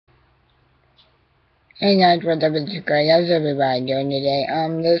Hey guys, what's up? It's Greg. How's everybody doing today?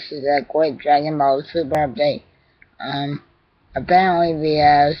 This is a quick Dragon Ball Super update. Apparently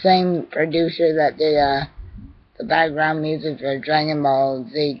the same producer that did the background music for Dragon Ball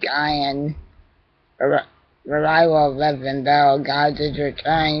Z and Revival of Legend Battle Gods is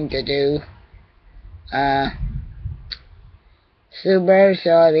returning to do Super.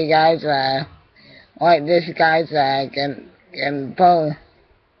 So if you guys like this guy's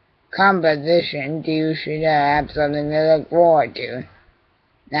composition, you should have something to look forward to.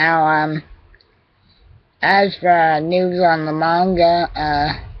 Now, as for news on the manga,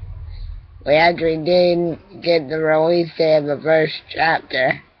 we actually did get the release date of the first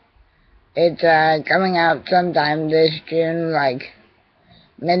chapter. It's coming out sometime this June, like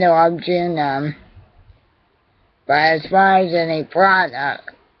middle of June. But as far as any plot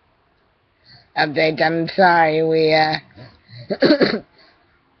updates, I'm sorry, we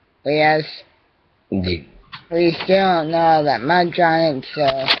still don't know that much on it, so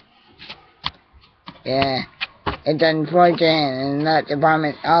yeah, it's unfortunate in that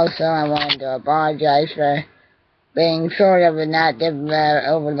department. Also, I wanted to apologize for being sort of inactive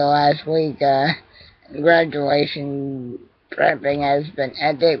over the last week. Graduation prepping has been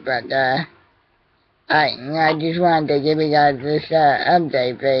hectic, but I just wanted to give you guys this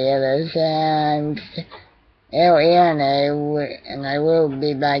update video. I'm still here, and I will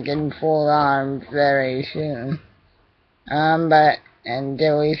be back in full arms very soon. But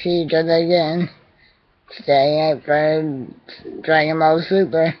until we see each other again, stay up for Dragon Ball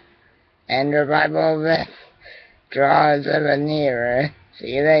Super and Revival of the draws ever nearer.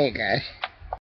 See you later, guys.